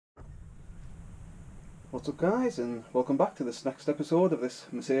What's up guys, and welcome back to this next episode of this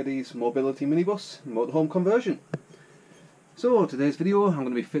Mercedes Mobility Minibus motorhome conversion. So today's video I'm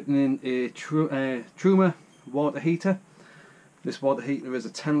going to be fitting in a Truma water heater. This water heater is a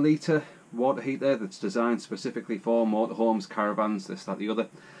 10 litre water heater that's designed specifically for motorhomes, caravans, this, that, the other.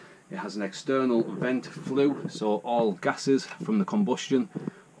 It has an external vent flue, so all gases from the combustion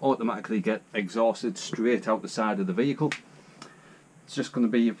automatically get exhausted straight out the side of the vehicle. It's just going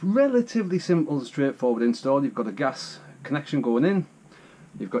to be a relatively simple and straightforward install. You've got a gas connection going in,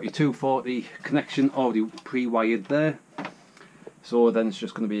 you've got your 240 connection already pre-wired there, so then it's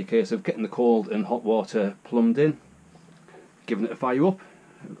just going to be a case of getting the cold and hot water plumbed in, giving it a fire up,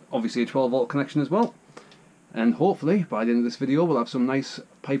 obviously a 12 volt connection as well, and hopefully by the end of this video we'll have some nice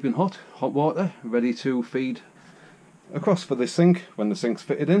piping hot water ready to feed across for the sink when the sink's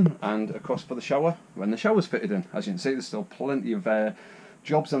fitted in, and across for the shower when the shower's fitted in. As you can see, there's still plenty of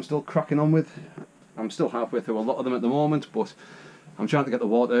jobs I'm still cracking on with. I'm still halfway through a lot of them at the moment, but I'm trying to get the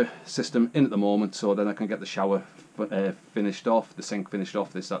water system in at the moment so then I can get the shower finished off, the sink finished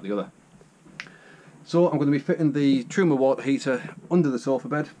off, this, that, the other. So I'm going to be fitting the Truma water heater under the sofa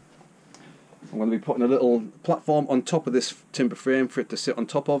bed. I'm going to be putting a little platform on top of this timber frame for it to sit on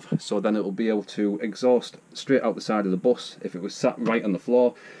top of, so then it will be able to exhaust straight out the side of the bus. If it was sat right on the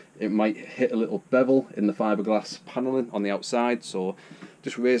floor, it might hit a little bevel in the fiberglass panelling on the outside, so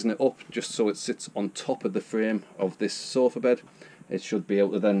just raising it up just so it sits on top of the frame of this sofa bed, it should be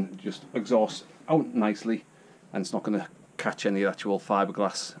able to then just exhaust out nicely, and it's not going to catch any actual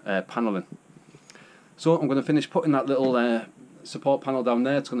fiberglass panelling. So I'm going to finish putting that little support panel down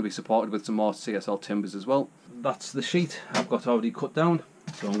there. It's going to be supported with some more CSL timbers as well. That's the sheet I've got already cut down,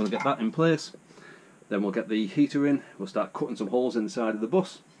 so I'm going to get that in place. Then we'll get the heater in, we'll start cutting some holes inside of the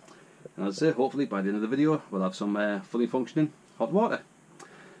bus, and as I say, hopefully by the end of the video we'll have some fully functioning hot water.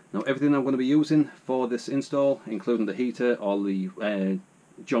 Now everything I'm going to be using for this install, including the heater, all the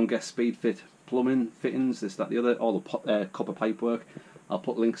John Guest Speed Fit plumbing fittings, this, that, the other, all the copper pipe work, I'll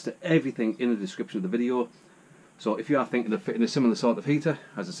put links to everything in the description of the video. So if you are thinking of fitting a similar sort of heater,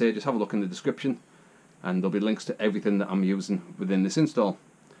 as I say, just have a look in the description and there'll be links to everything that I'm using within this install.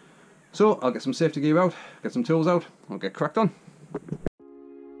 So I'll get some safety gear out, get some tools out, I'll get cracked on.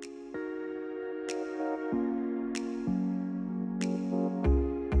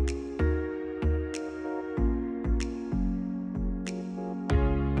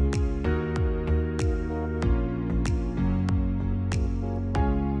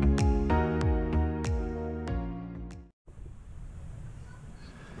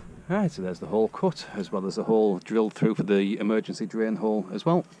 Right, so there's the hole cut, as well as the hole drilled through for the emergency drain hole as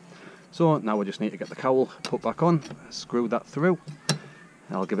well. So now we just need to get the cowl put back on, screw that through.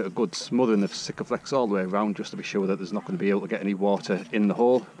 I'll give it a good smothering of Sikaflex all the way around just to be sure that there's not going to be able to get any water in the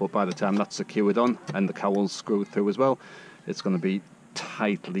hole, but by the time that's secured on and the cowl's screwed through as well, it's going to be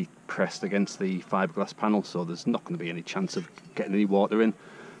tightly pressed against the fiberglass panel, so there's not going to be any chance of getting any water in,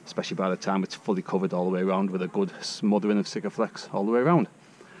 especially by the time it's fully covered all the way around with a good smothering of Sikaflex all the way around.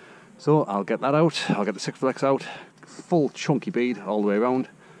 So I'll get that out, I'll get the Sikaflex out, full chunky bead all the way around,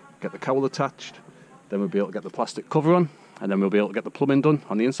 get the cowl attached, then we'll be able to get the plastic cover on, and then we'll be able to get the plumbing done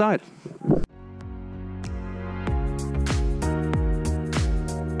on the inside.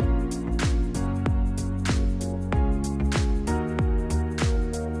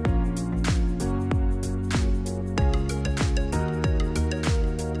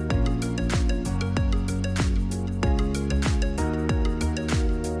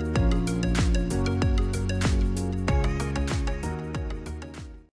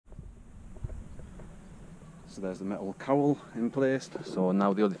 So there's the metal cowl in place, so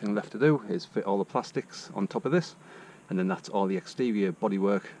now the only thing left to do is fit all the plastics on top of this, and then that's all the exterior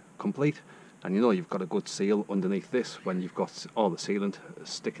bodywork complete. And you know you've got a good seal underneath this when you've got all the sealant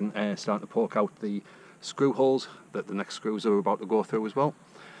sticking, starting to poke out the screw holes that the next screws are about to go through as well.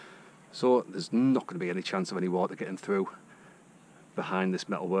 So there's not going to be any chance of any water getting through behind this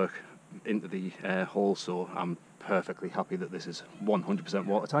metalwork into the hole, so I'm perfectly happy that this is 100%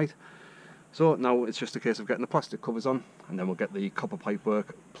 watertight. So now it's just a case of getting the plastic covers on, and then we'll get the copper pipe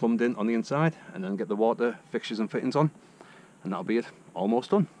work plumbed in on the inside, and then get the water fixtures and fittings on, and that'll be it, almost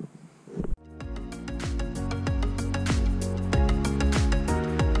done.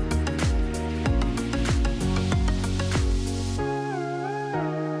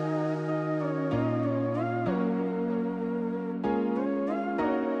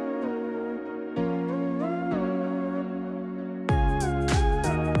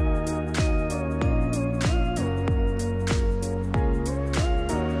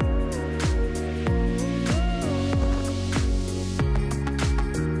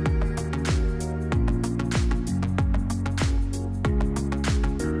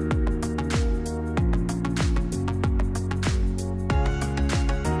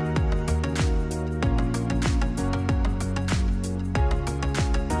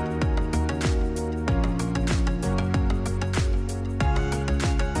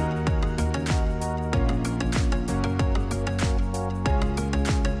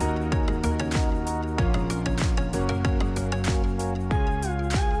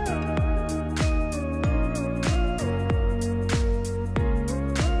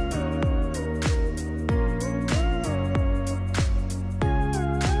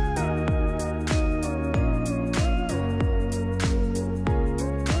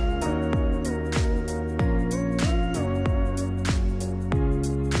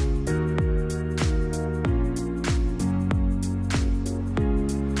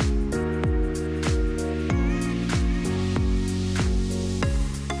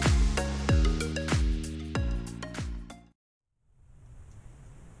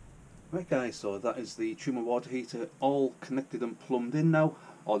 Right guys, so that is the Truma water heater all connected and plumbed in now.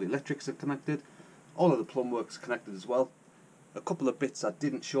 All the electrics are connected, all of the plumb work's connected as well. A couple of bits I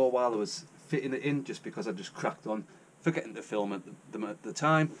didn't show while I was fitting it in, just because I just cracked on, forgetting to film at the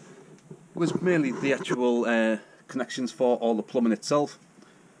time. It was mainly the actual connections for all the plumbing itself.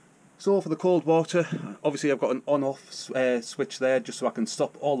 So for the cold water, obviously I've got an on-off switch there, just so I can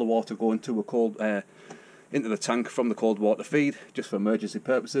stop all the water going to a cold into the tank from the cold water feed, just for emergency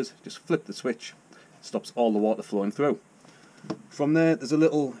purposes. Just flip the switch, stops all the water flowing through. From there's a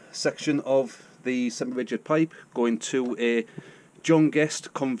little section of the semi-rigid pipe going to a John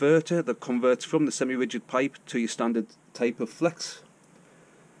Guest converter that converts from the semi-rigid pipe to your standard type of flex.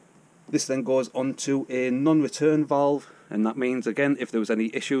 This then goes onto a non-return valve, and that means again if there was any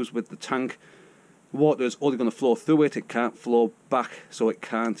issues with the tank, water is only going to flow through it, it can't flow back, so it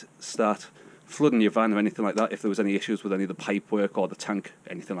can't start flooding your van or anything like that if there was any issues with any of the pipe work or the tank,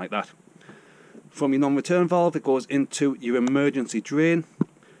 anything like that. From your non-return valve it goes into your emergency drain.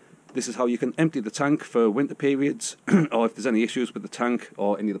 This is how you can empty the tank for winter periods or if there's any issues with the tank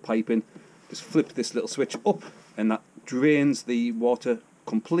or any of the piping. Just flip this little switch up and that drains the water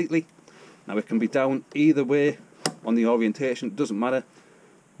completely. Now it can be down either way on the orientation, it doesn't matter.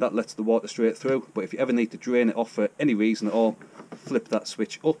 That lets the water straight through, but if you ever need to drain it off for any reason at all, flip that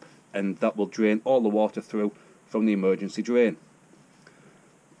switch up and that will drain all the water through from the emergency drain.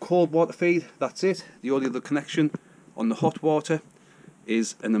 Cold water feed, that's it. The only other connection on the hot water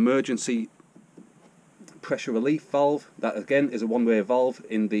is an emergency pressure relief valve. That again is a one-way valve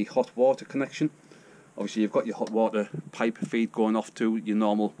in the hot water connection. Obviously you've got your hot water pipe feed going off to your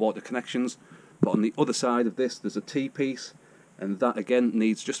normal water connections, but on the other side of this there's a T-piece, and that again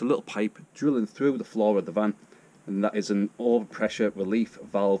needs just a little pipe drilling through the floor of the van, and that is an overpressure relief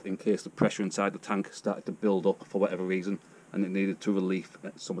valve in case the pressure inside the tank started to build up for whatever reason and it needed to relieve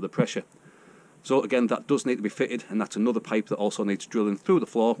some of the pressure. So again, that does need to be fitted, and that's another pipe that also needs drilling through the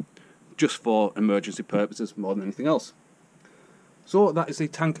floor just for emergency purposes more than anything else. So that is the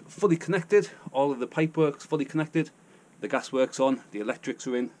tank fully connected, all of the pipe work's fully connected, the gas works on, the electrics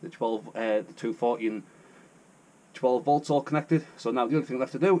are in, the 240 and 12 volts all connected. So now the only thing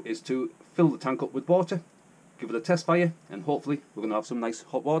left to do is to fill the tank up with water, give it a test fire, and hopefully we're going to have some nice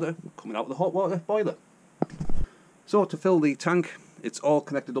hot water coming out of the hot water boiler. So to fill the tank, it's all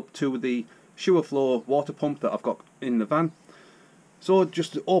connected up to the Shurflo water pump that I've got in the van. So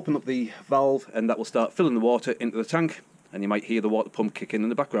just to open up the valve and that will start filling the water into the tank, and you might hear the water pump kick in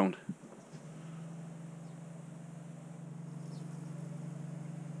the background.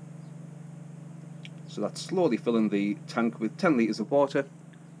 So that's slowly filling the tank with 10 litres of water.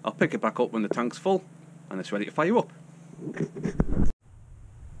 I'll pick it back up when the tank's full and it's ready to fire up.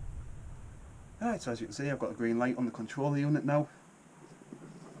 Alright, so as you can see I've got a green light on the controller unit now,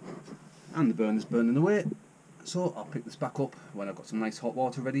 and the burner's burning away, so I'll pick this back up when I've got some nice hot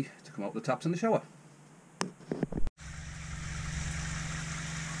water ready to come out the taps in the shower.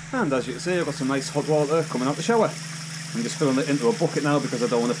 And as you can see I've got some nice hot water coming out the shower. I'm just filling it into a bucket now because I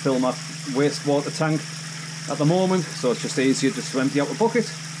don't want to fill my wastewater tank at the moment, so it's just easier just to empty out the bucket.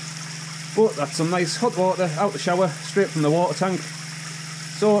 But that's some nice hot water out the shower, straight from the water tank.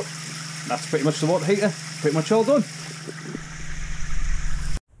 So that's pretty much the water heater, pretty much all done.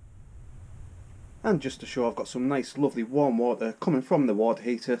 And just to show I've got some nice lovely warm water coming from the water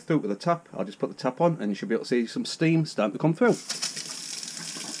heater through to the tap, I'll just put the tap on and you should be able to see some steam starting to come through.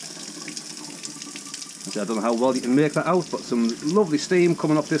 I don't know how well you can make that out, but some lovely steam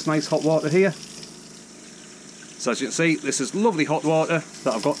coming off this nice hot water here. So as you can see, this is lovely hot water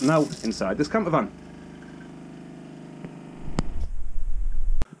that I've got now inside this campervan.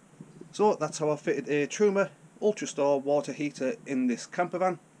 So that's how I fitted a Truma Ultrastore water heater in this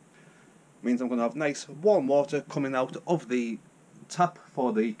campervan. Means I'm going to have nice warm water coming out of the tap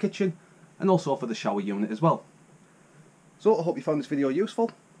for the kitchen and also for the shower unit as well. So I hope you found this video useful.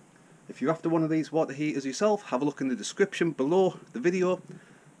 If you're after one of these water heaters yourself, have a look in the description below the video.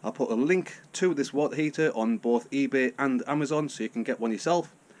 I'll put a link to this water heater on both eBay and Amazon so you can get one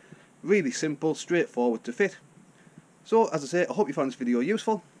yourself. Really simple, straightforward to fit. So as I say, I hope you found this video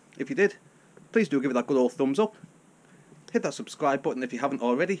useful. If you did, please do give it that good old thumbs up. Hit that subscribe button if you haven't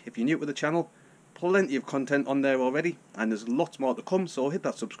already. If you're new to the channel, plenty of content on there already and there's lots more to come, so hit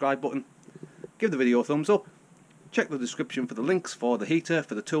that subscribe button. Give the video a thumbs up. Check the description for the links for the heater,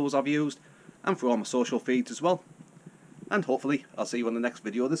 for the tools I've used, and for all my social feeds as well. And hopefully I'll see you on the next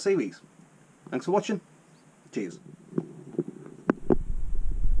video of the series. Thanks for watching. Cheers.